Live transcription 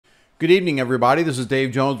Good evening, everybody. This is Dave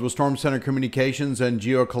Jones with Storm Center Communications and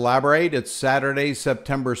GeoCollaborate. It's Saturday,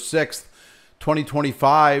 September 6th,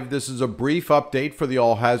 2025. This is a brief update for the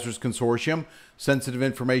All Hazards Consortium Sensitive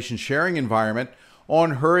Information Sharing Environment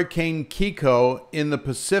on Hurricane Kiko in the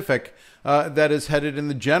Pacific that is headed in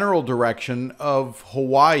the general direction of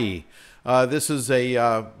Hawaii. This is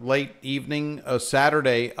a late evening,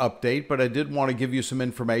 Saturday update, but I did want to give you some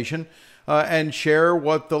information and share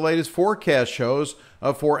what the latest forecast shows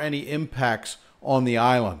for any impacts on the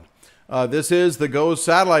island. This is the GOES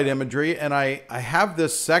satellite imagery, and I have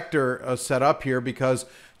this sector set up here because I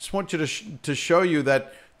just want you to show you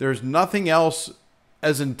that there's nothing else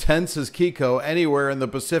as intense as Kiko anywhere in the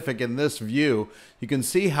Pacific in this view. You can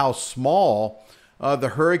see how small the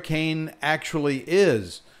hurricane actually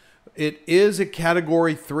is. It is a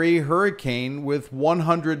Category 3 hurricane with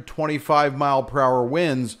 125 mile per hour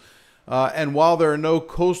winds. And while there are no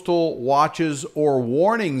coastal watches or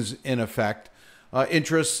warnings in effect,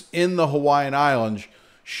 interests in the Hawaiian Islands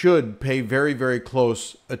should pay very, very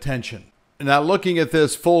close attention. Now, looking at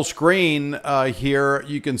this full screen here,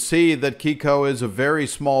 you can see that Kiko is a very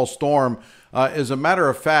small storm. As a matter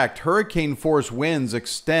of fact, hurricane force winds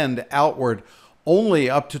extend outward only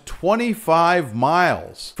up to 25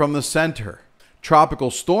 miles from the center. Tropical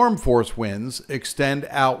storm force winds extend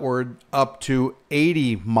outward up to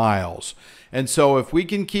 80 miles. And so if we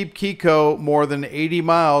can keep Kiko more than 80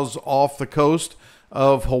 miles off the coast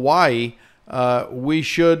of Hawaii, we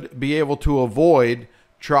should be able to avoid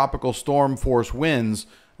tropical storm force winds,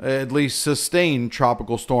 at least sustained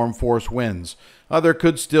tropical storm force winds. There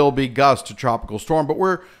could still be gusts to tropical storm, but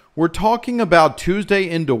we're talking about Tuesday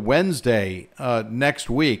into Wednesday next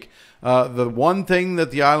week. The one thing that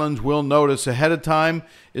the islands will notice ahead of time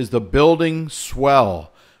is the building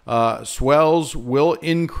swell. Swells will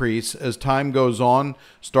increase as time goes on,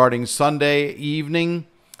 starting Sunday evening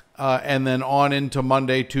and then on into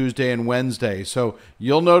Monday, Tuesday, and Wednesday. So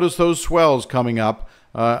you'll notice those swells coming up.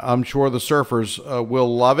 I'm sure the surfers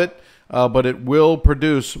will love it, but it will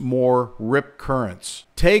produce more rip currents.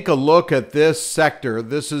 Take a look at this sector.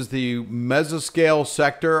 This is the mesoscale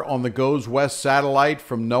sector on the GOES West satellite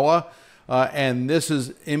from NOAA. And this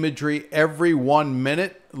is imagery every 1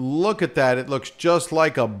 minute. Look at that. It looks just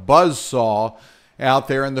like a buzzsaw out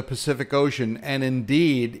there in the Pacific Ocean. And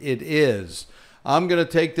indeed, it is. I'm going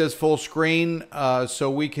to take this full screen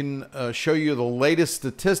so we can show you the latest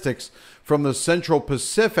statistics from the Central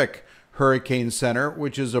Pacific Hurricane Center,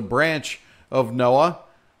 which is a branch of NOAA,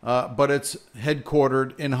 but it's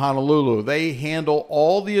headquartered in Honolulu. They handle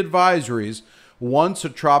all the advisories once a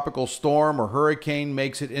tropical storm or hurricane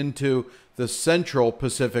makes it into the Central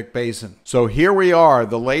Pacific Basin. So here we are,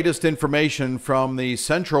 the latest information from the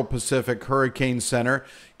Central Pacific Hurricane Center.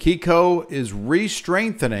 Kiko is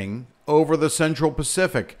re-strengthening over the Central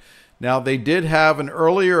Pacific. Now, they did have an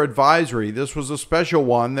earlier advisory. This was a special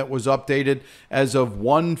one that was updated as of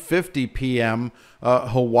 1:50 p.m.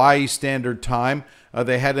 Hawaii Standard Time.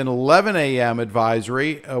 They had an 11 a.m.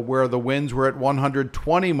 advisory where the winds were at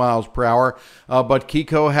 120 miles per hour, but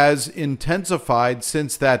Kiko has intensified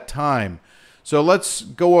since that time. So let's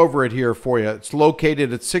go over it here for you. It's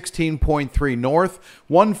located at 16.3 north,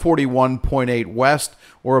 141.8 west,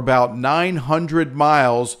 or about 900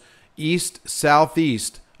 miles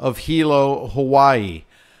east-southeast of Hilo, Hawaii.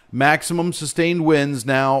 Maximum sustained winds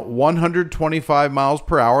now 125 miles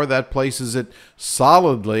per hour. That places it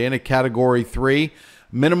solidly in a Category 3.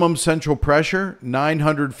 Minimum central pressure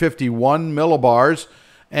 951 millibars,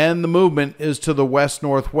 and the movement is to the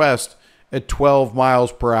west-northwest at 12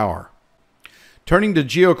 miles per hour. Turning to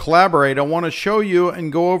GeoCollaborate, I want to show you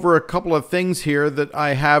and go over a couple of things here that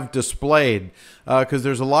I have displayed because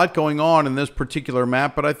there's a lot going on in this particular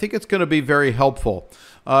map, but I think it's going to be very helpful.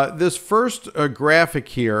 This first graphic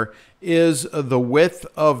here is the width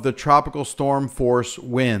of the tropical storm force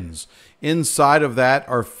winds. Inside of that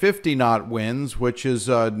are 50 knot winds, which is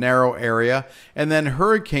a narrow area, and then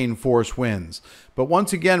hurricane force winds. But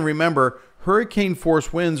once again, remember, hurricane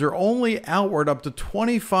force winds are only outward up to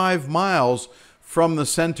 25 miles from the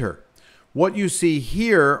center. What you see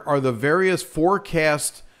here are the various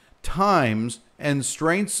forecast times and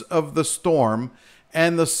strengths of the storm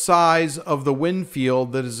and the size of the wind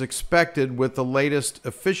field that is expected with the latest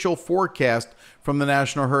official forecast from the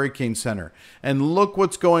National Hurricane Center. And look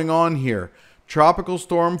what's going on here. Tropical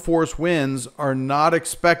storm force winds are not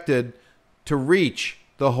expected to reach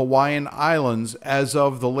the Hawaiian Islands as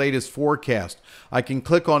of the latest forecast. I can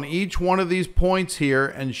click on each one of these points here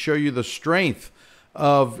and show you the strength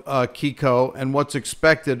of Kiko and what's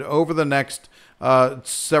expected over the next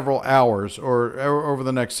several hours, or over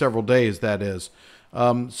the next several days, that is.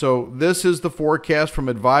 So this is the forecast from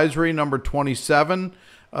advisory number 27.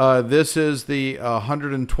 This is the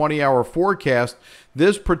 120-hour forecast.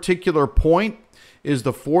 This particular point is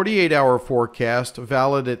the 48-hour forecast,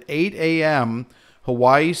 valid at 8 a.m.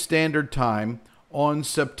 Hawaii Standard Time on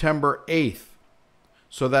September 8th.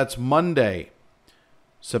 So that's Monday.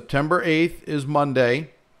 September 8th is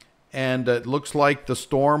Monday, and it looks like the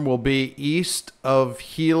storm will be east of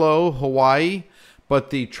Hilo, Hawaii,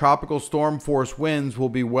 but the tropical storm force winds will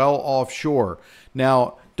be well offshore.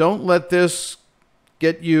 Now, don't let this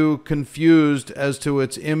get you confused as to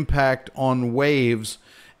its impact on waves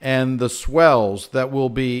and the swells that will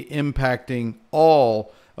be impacting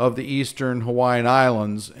all of the eastern Hawaiian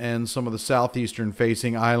Islands and some of the southeastern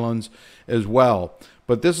facing islands as well.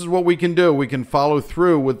 But this is what we can do. We can follow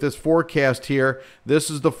through with this forecast here. This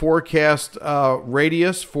is the forecast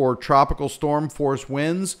radius for tropical storm force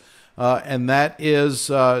winds, and that is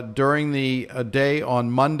during the day on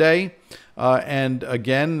Monday. And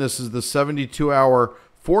again, this is the 72-hour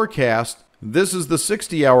forecast. This is the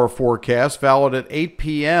 60-hour forecast, valid at 8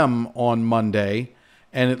 p.m. on Monday.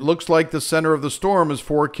 And it looks like the center of the storm is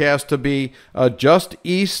forecast to be just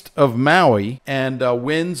east of Maui, and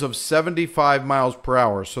winds of 75 miles per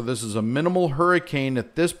hour. So this is a minimal hurricane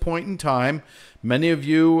at this point in time. Many of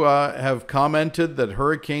you have commented that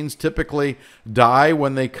hurricanes typically die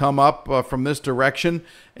when they come up from this direction,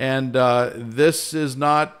 and this is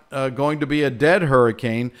not going to be a dead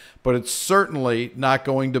hurricane, but it's certainly not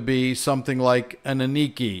going to be something like an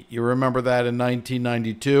Iniki. You remember that in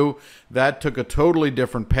 1992? That took a totally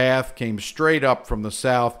different path, came straight up from the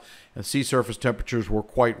south, and sea surface temperatures were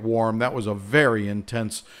quite warm. That was a very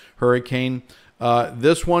intense hurricane.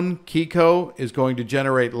 This one, Kiko, is going to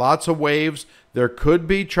generate lots of waves. There could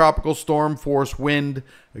be tropical storm force wind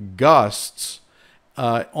gusts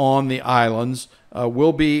on the islands.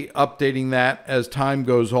 We'll be updating that as time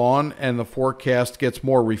goes on and the forecast gets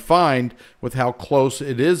more refined with how close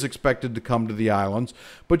it is expected to come to the islands.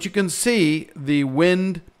 But you can see the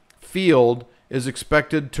wind field is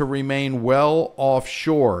expected to remain well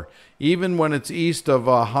offshore. Even when it's east of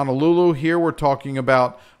Honolulu, here we're talking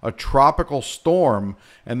about a tropical storm,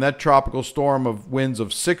 and that tropical storm of winds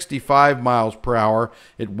of 65 miles per hour.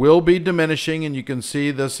 It will be diminishing, and you can see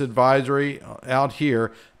this advisory out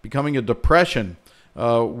here becoming a depression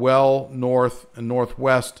well north and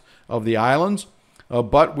northwest of the islands.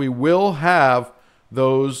 But we will have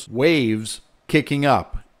those waves kicking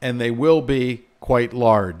up, and they will be quite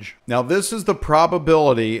large. Now, this is the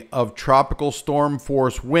probability of tropical storm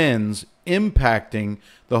force winds impacting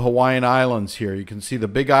the Hawaiian Islands here. You can see the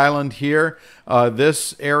big island here.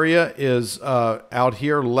 This area is out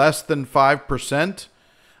here less than 5%.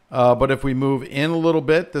 But if we move in a little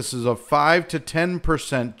bit, this is a 5 to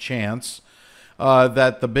 10% chance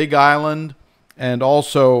that the big island and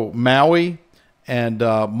also Maui and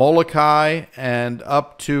Molokai and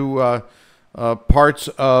up to parts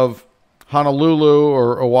of Honolulu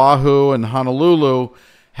or Oahu and Honolulu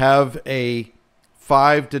have a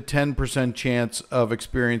 5 to 10% chance of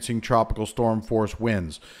experiencing tropical storm force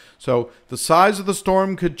winds. So the size of the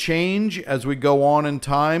storm could change as we go on in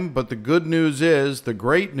time, but the good news is, the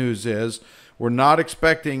great news is, we're not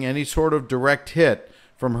expecting any sort of direct hit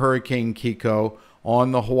from Hurricane Kiko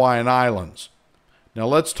on the Hawaiian Islands. Now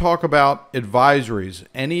let's talk about advisories,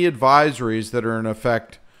 any advisories that are in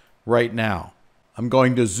effect right now. I'm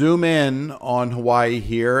going to zoom in on Hawaii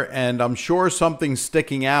here, and I'm sure something's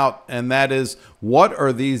sticking out, and that is, what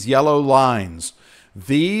are these yellow lines?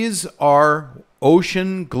 These are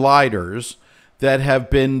ocean gliders that have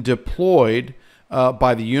been deployed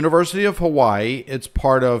by the University of Hawaii. It's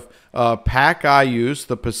part of PAC-IUS,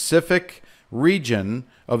 the Pacific region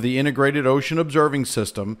of the Integrated Ocean Observing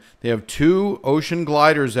System. They have 2 ocean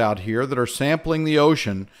gliders out here that are sampling the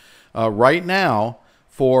ocean right now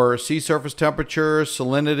for sea surface temperature,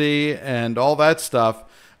 salinity, and all that stuff,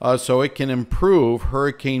 so it can improve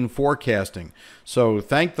hurricane forecasting. So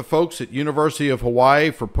thank the folks at University of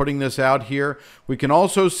Hawaii for putting this out here. We can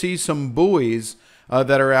also see some buoys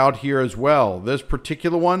that are out here as well. This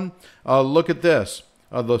particular one, look at this.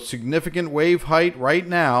 The significant wave height right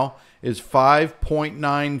now is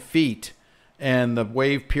 5.9 feet, and the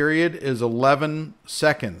wave period is 11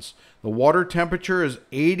 seconds. The water temperature is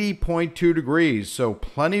 80.2 degrees, so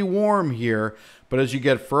plenty warm here. But as you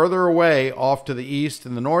get further away off to the east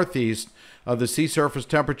and the northeast, the sea surface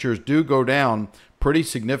temperatures do go down pretty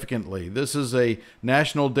significantly. This is a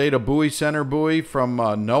National Data Buoy Center buoy from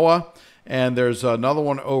NOAA, and there's another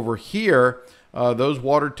one over here. Those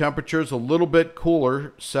water temperatures a little bit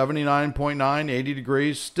cooler, 79.9, 80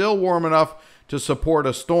 degrees, still warm enough to support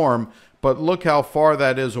a storm, but look how far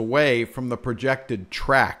that is away from the projected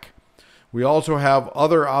track. We also have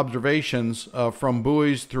other observations from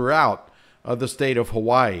buoys throughout the state of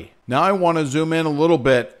Hawaii. Now I want to zoom in a little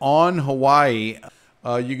bit on Hawaii.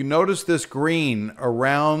 You can notice this green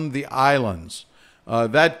around the islands.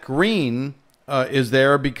 That green is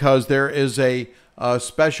there because there is a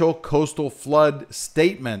special coastal flood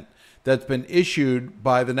statement that's been issued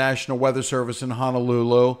by the National Weather Service in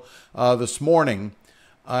Honolulu this morning.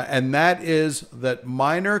 And that is that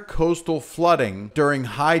minor coastal flooding during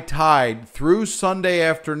high tide through Sunday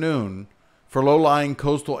afternoon for low-lying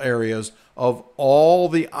coastal areas of all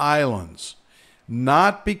the islands.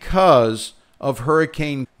 Not because of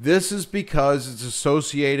hurricane. This is because it's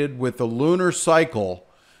associated with the lunar cycle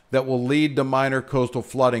that will lead to minor coastal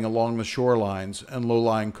flooding along the shorelines and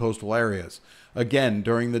low-lying coastal areas. Again,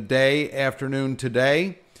 during the day, afternoon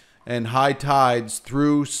today, and high tides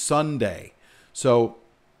through Sunday. So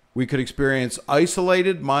we could experience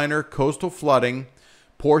isolated minor coastal flooding,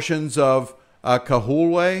 portions of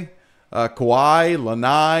Kahului, Kauai,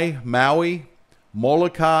 Lanai, Maui,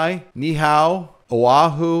 Molokai, Niihau,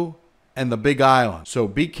 Oahu, and the Big Island. So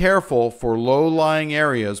be careful for low-lying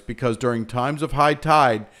areas because during times of high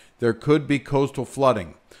tide, there could be coastal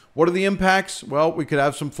flooding. What are the impacts? Well, we could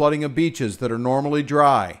have some flooding of beaches that are normally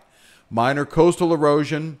dry, minor coastal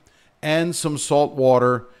erosion, and some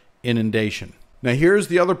saltwater inundation. Now here's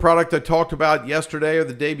the other product I talked about yesterday or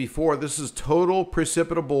the day before. This is total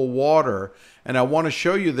precipitable water. And I want to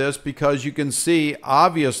show you this because you can see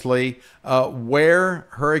obviously where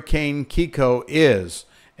Hurricane Kiko is.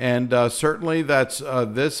 And certainly that's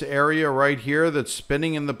this area right here that's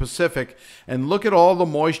spinning in the Pacific. And look at all the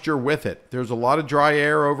moisture with it. There's a lot of dry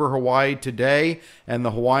air over Hawaii today and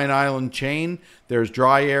the Hawaiian Island chain. There's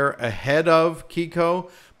dry air ahead of Kiko.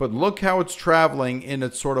 But look how it's traveling in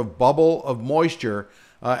its sort of bubble of moisture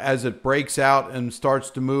as it breaks out and starts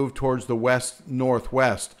to move towards the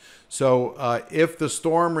west-northwest. So if the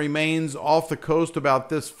storm remains off the coast about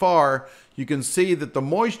this far, you can see that the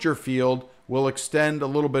moisture field will extend a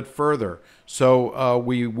little bit further. So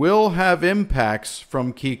we will have impacts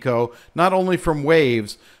from Kiko, not only from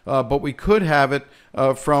waves, but we could have it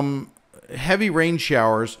from heavy rain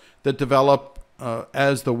showers that develop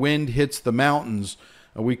as the wind hits the mountains.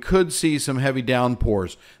 We could see some heavy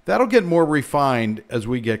downpours. That'll get more refined as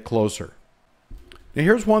we get closer. Now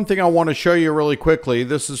here's one thing I want to show you really quickly.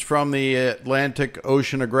 This is from the Atlantic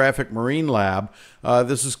Oceanographic Marine Lab.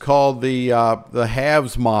 This is called the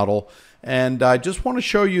halves model. And I just want to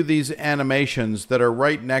show you these animations that are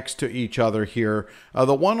right next to each other here.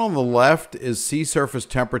 The one on the left is sea surface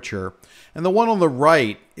temperature, and the one on the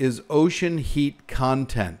right is ocean heat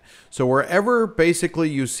content. So wherever basically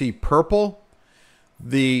you see purple,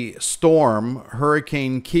 the storm,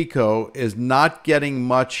 Hurricane Kiko, is not getting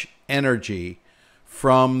much energy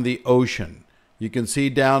from the ocean. You can see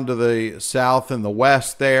down to the south and the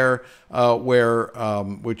west there,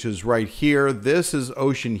 which is right here. This is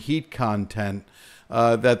ocean heat content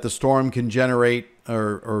that the storm can generate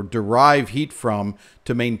or derive heat from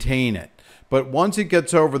to maintain it. But once it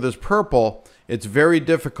gets over this purple, it's very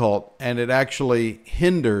difficult and it actually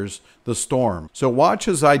hinders the storm. So watch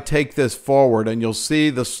as I take this forward and you'll see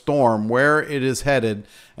the storm, where it is headed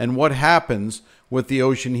and what happens with the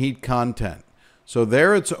ocean heat content. So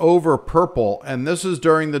there it's over purple, and this is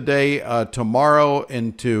during the day tomorrow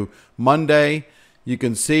into Monday. You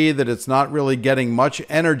can see that it's not really getting much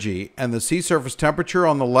energy, and the sea surface temperature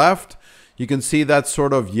on the left, you can see that's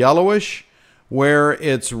sort of yellowish, where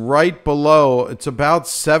it's right below, it's about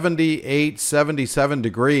 78, 77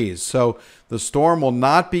 degrees. So the storm will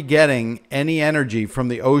not be getting any energy from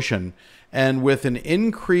the ocean. And with an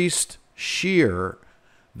increased shear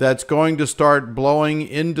that's going to start blowing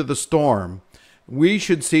into the storm, we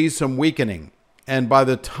should see some weakening. And by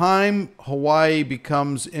the time Hawaii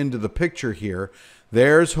becomes into the picture here,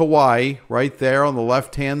 there's Hawaii right there on the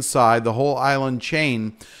left-hand side, the whole island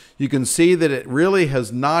chain. You can see that it really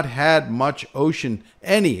has not had much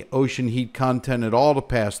any ocean heat content at all to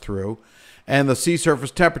pass through. And the sea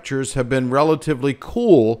surface temperatures have been relatively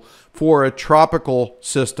cool for a tropical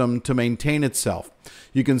system to maintain itself.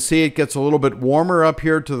 You can see it gets a little bit warmer up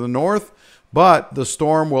here to the north, but the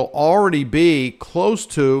storm will already be close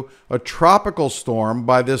to a tropical storm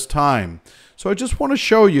by this time. So I just want to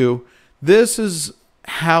show you, this is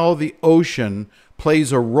how the ocean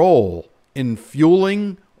plays a role in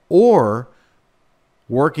fueling or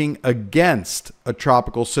working against a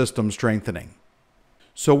tropical system strengthening.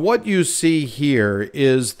 So what you see here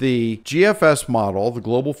is the GFS model, the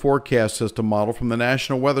Global Forecast System model from the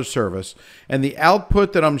National Weather Service, and the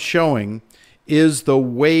output that I'm showing is the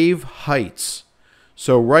wave heights.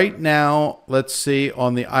 So right now, let's see,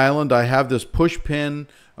 on the island, I have this push pin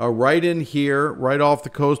right in here, right off the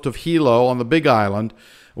coast of Hilo on the Big Island.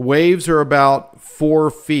 Waves are about 4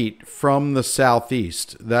 feet from the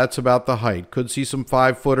southeast. That's about the height. Could see some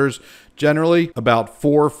 5-footers, generally about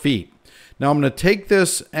 4 feet. Now I'm going to take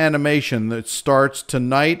this animation that starts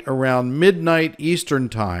tonight around midnight Eastern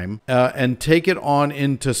time and take it on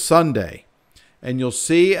into Sunday. And you'll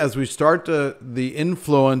see as we start the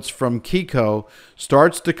influence from Kiko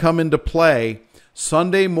starts to come into play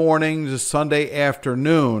Sunday morning to Sunday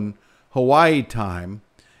afternoon, Hawaii time.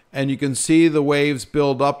 And you can see the waves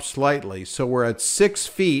build up slightly. So we're at 6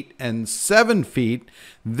 feet and 7 feet.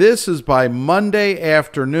 This is by Monday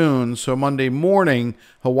afternoon, so Monday morning,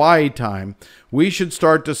 Hawaii time. We should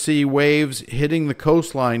start to see waves hitting the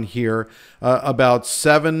coastline here about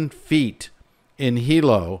 7 feet in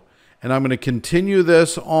Hilo. And I'm going to continue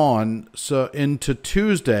this on into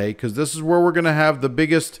Tuesday, because this is where we're going to have the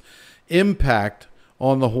biggest impact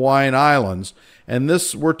on the Hawaiian Islands. And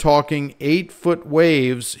this, we're talking 8-foot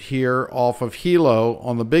waves here off of Hilo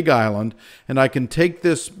on the Big Island. And I can take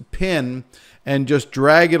this pin and just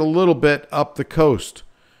drag it a little bit up the coast.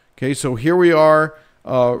 Okay, so here we are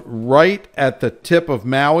right at the tip of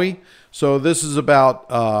Maui. So this is about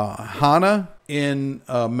Hana in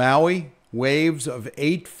Maui. Waves of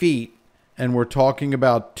 8 feet, and we're talking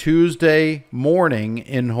about Tuesday morning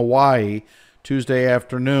in Hawaii, Tuesday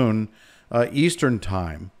afternoon, Eastern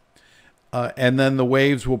time. And then the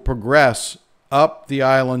waves will progress up the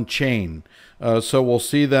island chain. So we'll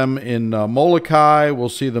see them in Molokai, we'll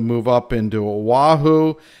see them move up into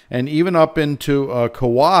Oahu, and even up into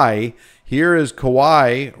Kauai. Here is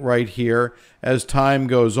Kauai right here as time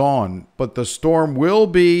goes on. But the storm will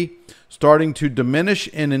be starting to diminish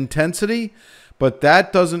in intensity, but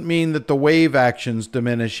that doesn't mean that the wave actions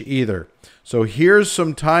diminish either. So here's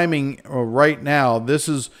some timing right now. This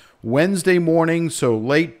is Wednesday morning, so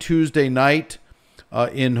late Tuesday night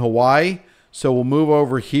in Hawaii. So we'll move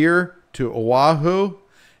over here to Oahu,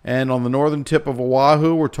 and on the northern tip of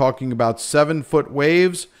Oahu, we're talking about 7-foot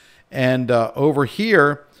waves, and over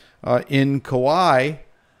here in Kauai,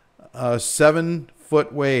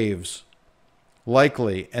 7-foot waves.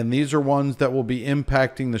 Likely, and these are ones that will be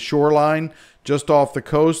impacting the shoreline just off the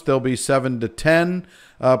coast. They'll be 7 to 10,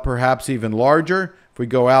 perhaps even larger. If we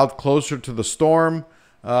go out closer to the storm,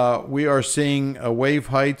 we are seeing wave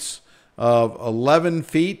heights of 11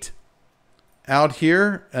 feet out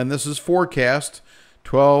here, and this is forecast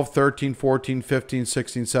 12, 13, 14, 15,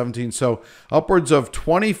 16, 17. So upwards of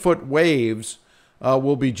 20-foot waves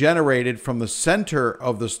will be generated from the center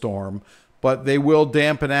of the storm, but they will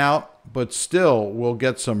dampen out. But still, we'll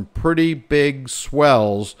get some pretty big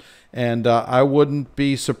swells, and I wouldn't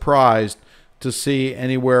be surprised to see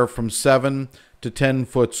anywhere from 7 to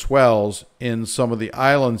 10-foot swells in some of the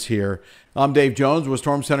islands here. I'm Dave Jones with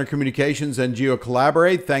Storm Center Communications and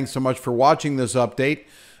GeoCollaborate. Thanks so much for watching this update.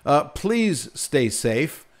 Please stay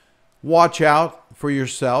safe, watch out for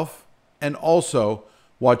yourself, and also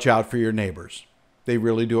watch out for your neighbors. They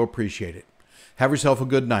really do appreciate it. Have yourself a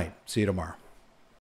good night. See you tomorrow.